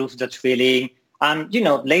and improve that feeling. And,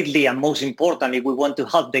 lately and most importantly, we want to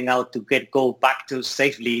help them out to go back to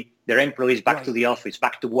safely their employees back to the office,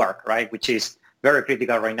 back to work, right, which is very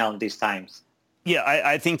critical right now in these times. Yeah,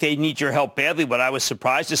 I think they need your help badly, but I was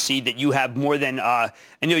surprised to see that you have more than, I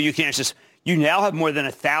know you can answer this, you now have more than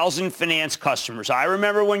 1,000 finance customers. I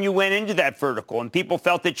remember when you went into that vertical and people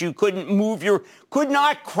felt that you could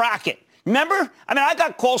not crack it. Remember? I mean, I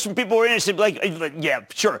got calls from people who were innocent, like, yeah,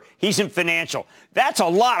 sure, he's in financial. That's a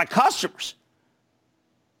lot of customers.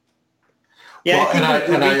 Yeah,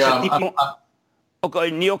 okay,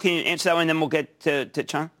 Neil, can you answer that one, and then we'll get to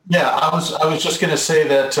Chano? Yeah, I was just going to say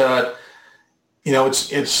that,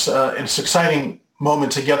 it's an exciting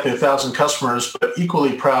moment to get the 1,000 customers, but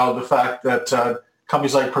equally proud of the fact that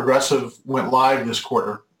companies like Progressive went live this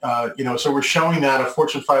quarter. So we're showing that a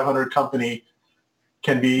Fortune 500 company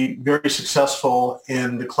can be very successful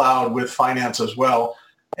in the cloud with finance as well.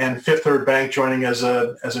 And Fifth Third Bank joining as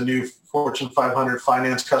a new Fortune 500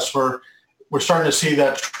 finance customer. We're starting to see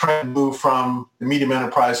that trend move from the medium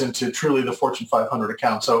enterprise into truly the Fortune 500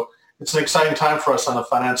 account. So it's an exciting time for us on the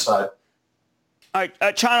finance side. All right,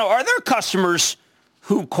 Chano, are there customers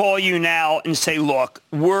who call you now and say, look,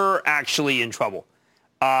 we're actually in trouble,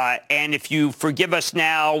 and if you forgive us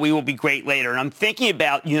now, we will be great later? And I'm thinking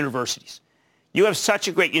about universities. You have such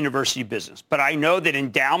a great university business, but I know that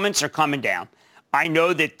endowments are coming down. I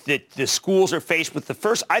know that the schools are faced with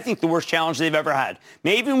the worst challenge they've ever had,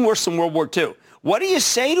 maybe even worse than World War II. What do you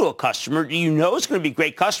say to a customer do you know is going to be a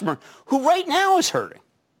great customer who right now is hurting?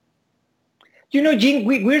 Jim,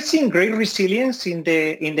 we're seeing great resilience in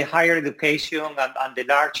the higher education and the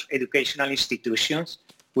large educational institutions.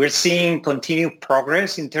 We're seeing continued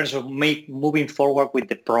progress in terms of moving forward with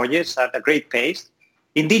the projects at a great pace.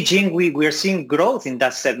 Indeed, Jim, we're seeing growth in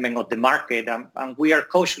that segment of the market, and we are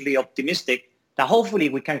cautiously optimistic that hopefully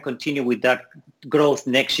we can continue with that growth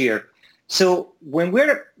next year. So when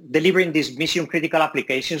we're delivering these mission-critical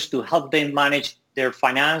applications to help them manage their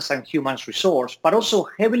finance and human resource, but also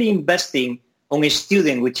heavily investing on a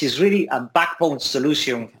student, which is really a backbone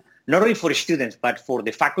solution, not only for students, but for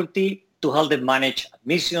the faculty to help them manage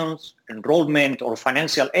admissions, enrollment, or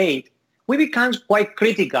financial aid, we become quite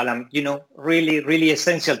critical and, really, really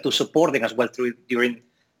essential to support them as well during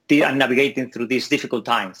navigating through these difficult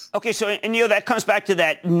times. Okay, so, Neil, that comes back to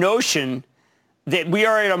that notion that we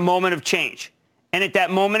are at a moment of change. And at that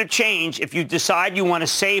moment of change, if you decide you want to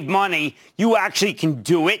save money, you actually can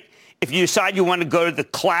do it. If you decide you want to go to the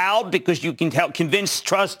cloud because you can help convince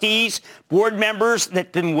trustees, board members that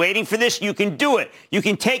have been waiting for this, you can do it. You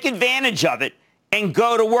can take advantage of it and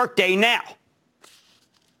go to Workday now.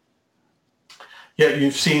 Yeah,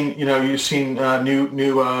 you've seen new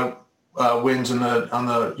wins on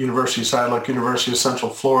the university side, like University of Central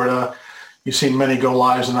Florida. You've seen many go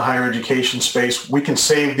lives in the higher education space. We can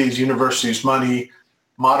save these universities money,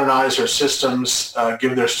 modernize their systems,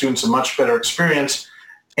 give their students a much better experience.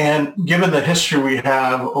 And given the history we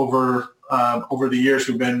have over the years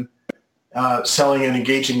we've been selling and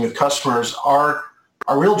engaging with customers, our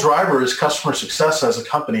real driver is customer success as a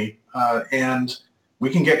company. And We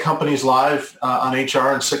can get companies live on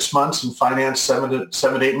HR in 6 months and finance 7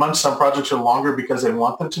 to 8 months. Some projects are longer because they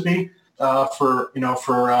want them to be for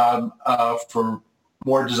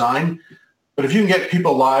more design. But if you can get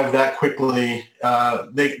people live that quickly,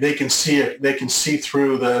 they can see it. They can see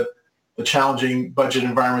through the challenging budget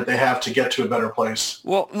environment they have to get to a better place.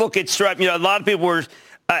 Well, look, it's a lot of people were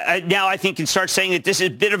now I think can start saying that this is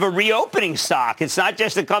a bit of a reopening stock. It's not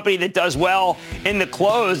just a company that does well in the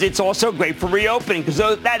close. It's also great for reopening because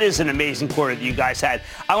that is an amazing quarter that you guys had.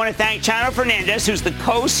 I want to thank Chano Fernandez, who's the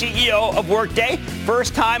co-CEO of Workday,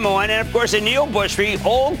 first time on, and of course Aneel Bhusri,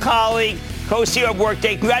 old colleague, co-CEO of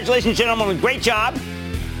Workday. Congratulations, gentlemen. Great job.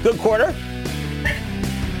 Good quarter.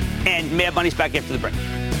 And Mad Money's back after the break.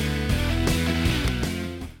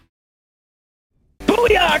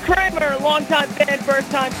 Booyah, Kramer, long-time fan,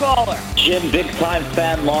 first-time caller. Jim, big-time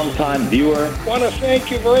fan, long-time viewer. Want to thank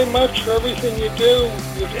you very much for everything you do.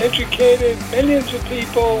 You've educated millions of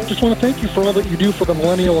people. Just want to thank you for all that you do for the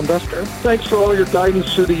millennial investor. Thanks for all your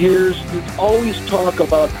guidance through the years. You always talk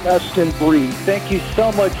about best in breed. Thank you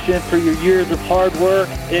so much, Jim, for your years of hard work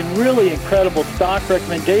and really incredible stock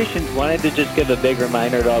recommendations. Wanted to just give a big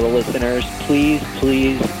reminder to all the listeners, please,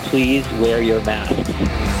 please, please wear your masks.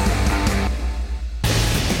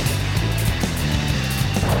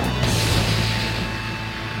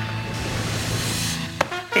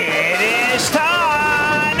 It is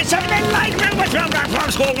time. It's time to light round with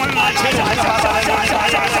from school.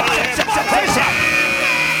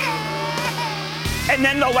 And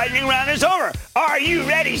then the lightning round is over. Are you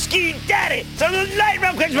ready, Ski Daddy? So the lightning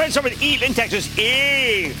round comes right with Eve in Texas.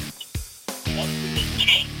 Eve.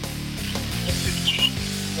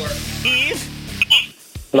 Eve.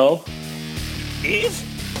 Hello. Eve.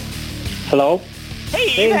 Hello. Hey,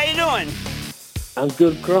 Eve. How you doing? I'm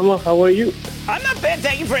good, Kramer. How are you? I'm not bad.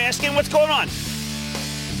 Thank you for asking. What's going on?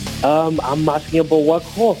 I'm asking about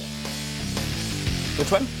Workhorse.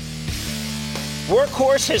 Which one?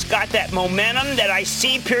 Workhorse has got that momentum that I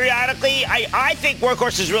see periodically. I think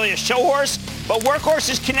Workhorse is really a show horse, but Workhorse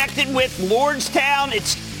is connected with Lordstown.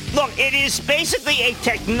 It is basically a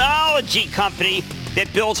technology company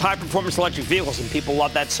that builds high-performance electric vehicles, and people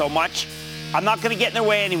love that so much. I'm not going to get in their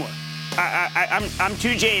way anymore. I'm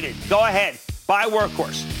too jaded. Go ahead. Buy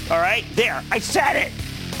Workhorse. All right? There. I said it.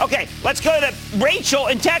 Okay, let's go to Rachel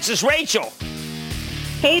in Texas. Rachel.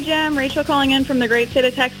 Hey, Jim. Rachel calling in from the great state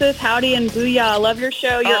of Texas. Howdy and booyah. I love your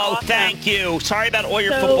show. You're awesome. Thank you. Sorry about all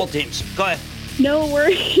your football teams. Go ahead. No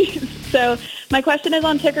worries. So my question is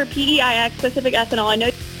on ticker PEIX, Pacific Ethanol. I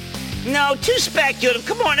know. No, too speculative.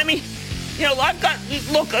 Come on. I mean, I've got,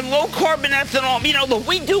 a low-carbon ethanol.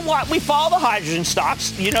 We follow the hydrogen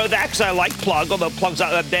stocks. You know that because I like Plug, although Plug's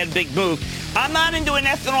a big move. I'm not into an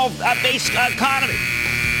ethanol-based economy.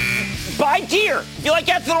 Buy Deere. If you like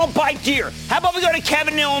ethanol, buy Deere. How about we go to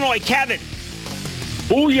Kevin in Illinois? Kevin.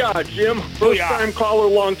 Booyah, Jim. First-time caller,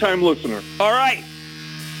 long-time listener. All right.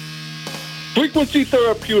 Frequency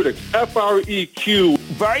Therapeutics, FREQ.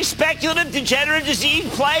 Very speculative, degenerative disease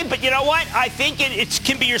play, but you know what? I think it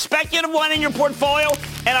can be your speculative one in your portfolio,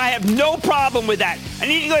 and I have no problem with that. I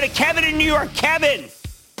need to go to Kevin in New York. Kevin.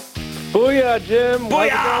 Booyah, Jim. Booyah.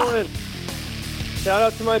 How's it going? Shout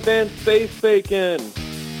out to my band Space Bacon.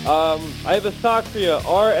 I have a stock for you,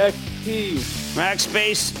 RXP.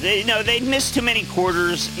 Rackspace, they missed too many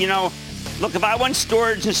quarters. Look, if I want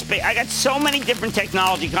storage and space, I got so many different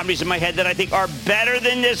technology companies in my head that I think are better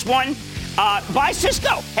than this one. Buy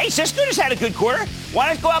Cisco. Hey, Cisco just had a good quarter. Why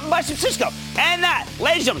not go out and buy some Cisco? And that,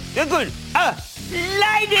 ladies and gentlemen,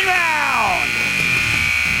 lightning round.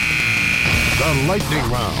 The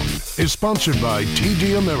lightning round is sponsored by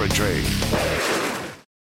TD Ameritrade.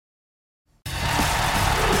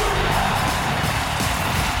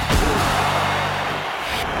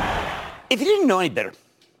 If you didn't know any better,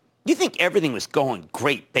 you think everything was going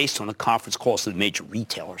great based on the conference calls of the major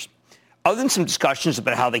retailers. Other than some discussions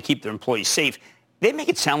about how they keep their employees safe, they make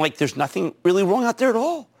it sound like there's nothing really wrong out there at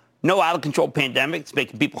all. No out-of-control pandemic that's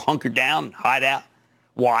making people hunker down and hide out.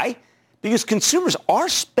 Why? Because consumers are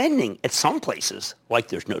spending at some places like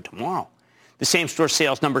there's no tomorrow. The same-store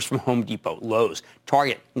sales numbers from Home Depot, Lowe's,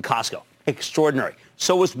 Target, and Costco, extraordinary.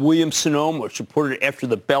 So was Williams-Sonoma, which reported after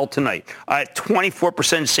the bell tonight.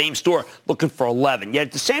 24% same store, looking for 11. Yet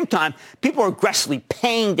at the same time, people are aggressively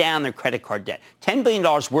paying down their credit card debt. $10 billion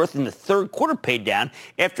worth in the third quarter paid down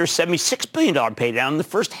after a $76 billion pay down in the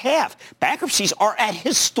first half. Bankruptcies are at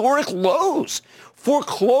historic lows.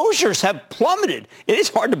 Foreclosures have plummeted. It is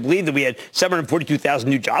hard to believe that we had 742,000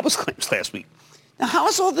 new jobless claims last week. Now, how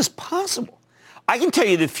is all this possible? I can tell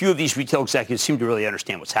you that few of these retail executives seem to really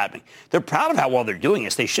understand what's happening. They're proud of how well they're doing,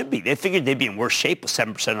 as they should be. They figured they'd be in worse shape with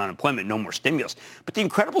 7% unemployment, no more stimulus. But the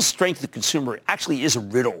incredible strength of the consumer actually is a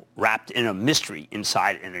riddle wrapped in a mystery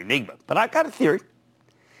inside an enigma. But I've got a theory.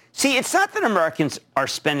 See, it's not that Americans are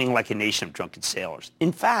spending like a nation of drunken sailors.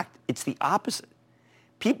 In fact, it's the opposite.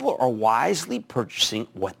 People are wisely purchasing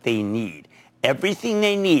what they need, everything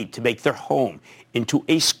they need to make their home into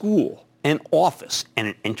a school, an office, and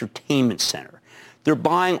an entertainment center. They're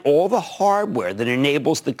buying all the hardware that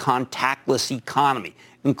enables the contactless economy,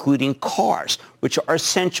 including cars, which are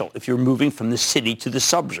essential if you're moving from the city to the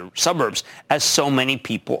suburbs, as so many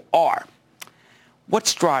people are.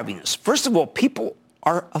 What's driving this? First of all, people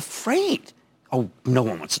are afraid. Oh, no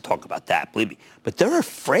one wants to talk about that, believe me. But they're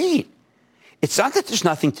afraid. It's not that there's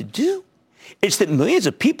nothing to do. It's that millions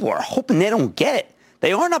of people are hoping they don't get it.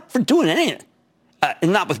 They aren't up for doing anything.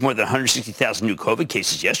 And not with more than 160,000 new COVID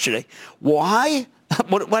cases yesterday. Why?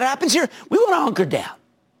 What happens here? We want to hunker down.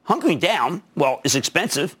 Hunkering down, well, is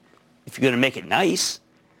expensive if you're going to make it nice.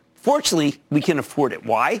 Fortunately, we can afford it.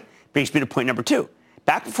 Why? Brings me to point number 2.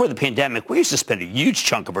 Back before the pandemic, we used to spend a huge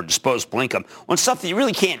chunk of our disposable income on stuff that you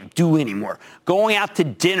really can't do anymore. Going out to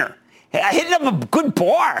dinner. Hitting up a good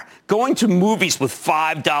bar. Going to movies with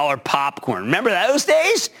 $5 popcorn. Remember those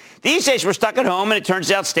days? These days, we're stuck at home, and it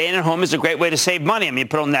turns out staying at home is a great way to save money. I mean,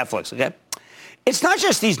 put on Netflix, okay? It's not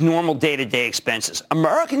just these normal day-to-day expenses.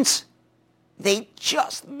 Americans, they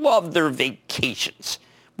just love their vacations.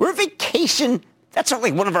 We're vacation. That's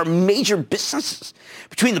like one of our major businesses.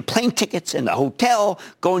 Between the plane tickets and the hotel,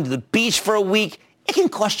 going to the beach for a week, it can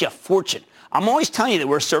cost you a fortune. I'm always telling you that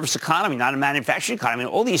we're a service economy, not a manufacturing economy.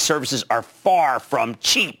 All these services are far from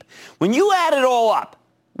cheap. When you add it all up,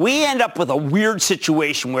 we end up with a weird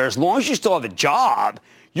situation where as long as you still have a job,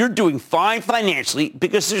 you're doing fine financially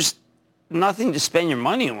because there's nothing to spend your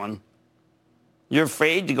money on. You're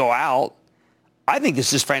afraid to go out. I think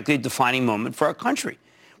this is, frankly, a defining moment for our country.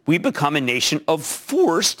 We become a nation of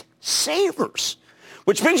forced savers,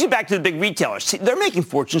 which brings you back to the big retailers. See, they're making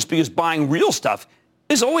fortunes because buying real stuff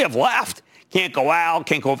is all we have left. Can't go out,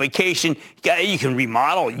 can't go on vacation. You can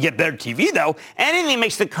remodel, you get better TV, though. Anything that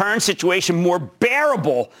makes the current situation more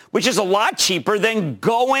bearable, which is a lot cheaper than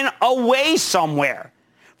going away somewhere.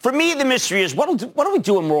 For me, the mystery is, what do we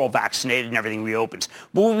do when we're all vaccinated and everything reopens?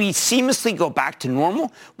 Will we seamlessly go back to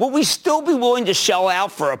normal? Will we still be willing to shell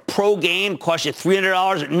out for a pro game, cost you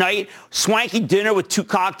 $300 at night, swanky dinner with 2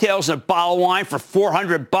 cocktails and a bottle of wine for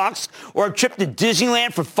 $400, or a trip to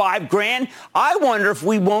Disneyland for $5,000? I wonder if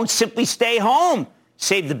we won't simply stay home,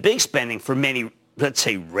 save the big spending for many, let's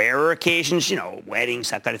say, rarer occasions, weddings,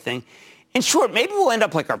 that kind of thing. In short, maybe we'll end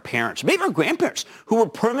up like our parents, maybe our grandparents, who were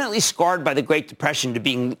permanently scarred by the Great Depression to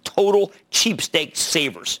being total cheapskate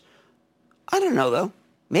savers. I don't know, though.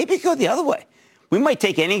 Maybe it go the other way. We might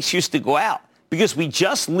take any excuse to go out because we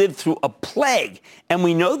just lived through a plague, and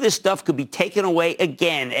we know this stuff could be taken away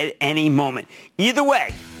again at any moment. Either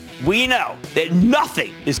way, we know that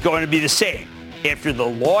nothing is going to be the same after the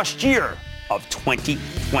lost year of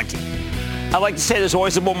 2020. I like to say there's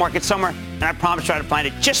always a bull market somewhere, and I promise to try to find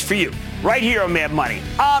it just for you, right here on Mad Money.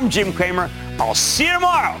 I'm Jim Cramer. I'll see you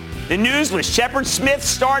tomorrow. The news with Shepard Smith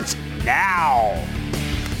starts now.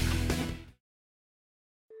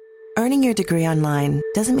 Earning your degree online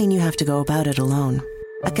doesn't mean you have to go about it alone.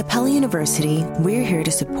 At Capella University, we're here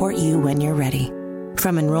to support you when you're ready.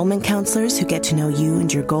 From enrollment counselors who get to know you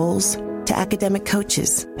and your goals, to academic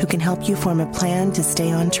coaches who can help you form a plan to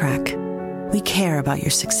stay on track. We care about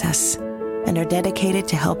your success and are dedicated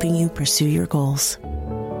to helping you pursue your goals.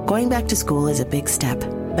 Going back to school is a big step,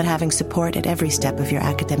 but having support at every step of your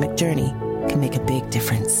academic journey can make a big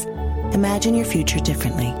difference. Imagine your future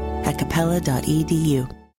differently at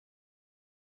capella.edu.